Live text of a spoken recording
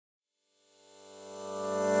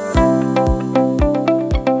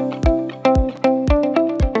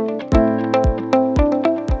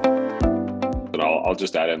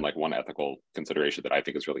in like one ethical consideration that I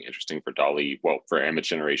think is really interesting for DALL-E, well, for image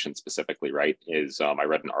generation specifically, right, is I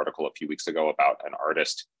read an article a few weeks ago about an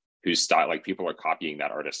artist whose style, like people are copying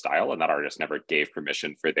that artist's style, and that artist never gave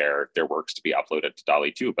permission for their works to be uploaded to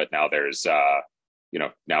DALL-E 2. But now there's,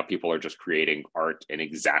 now people are just creating art in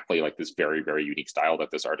exactly like this very, very unique style that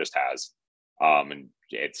this artist has. And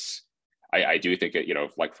it's, I do think that,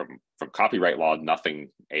 like from copyright law, nothing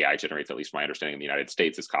AI generates, at least my understanding in the United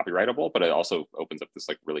States, is copyrightable, but it also opens up this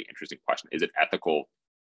like really interesting question. Is it ethical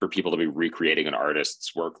for people to be recreating an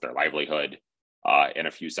artist's work, their livelihood, in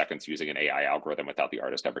a few seconds using an AI algorithm without the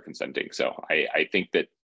artist ever consenting? So I think that,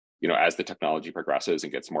 as the technology progresses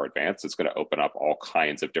and gets more advanced, it's going to open up all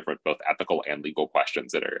kinds of different, both ethical and legal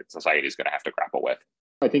questions that society is going to have to grapple with.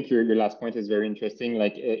 I think your last point is very interesting.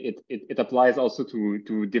 Like it applies also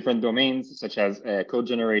to different domains, such as code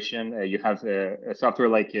generation. You have a software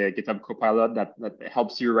like GitHub Copilot that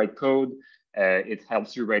helps you write code. It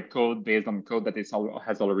helps you write code based on code that it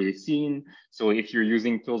has already seen. So if you're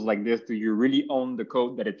using tools like this, do you really own the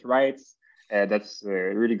code that it writes? That's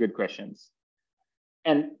really good questions.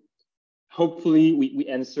 And hopefully we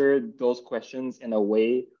answer those questions in a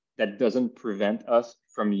way that doesn't prevent us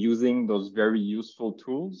from using those very useful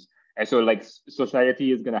tools. And so like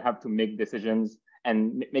society is going to have to make decisions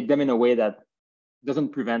and make them in a way that doesn't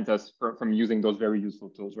prevent us from using those very useful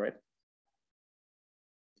tools, right?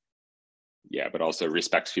 Yeah, but also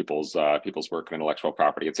respects people's work and intellectual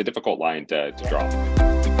property. It's a difficult line to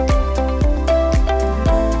draw.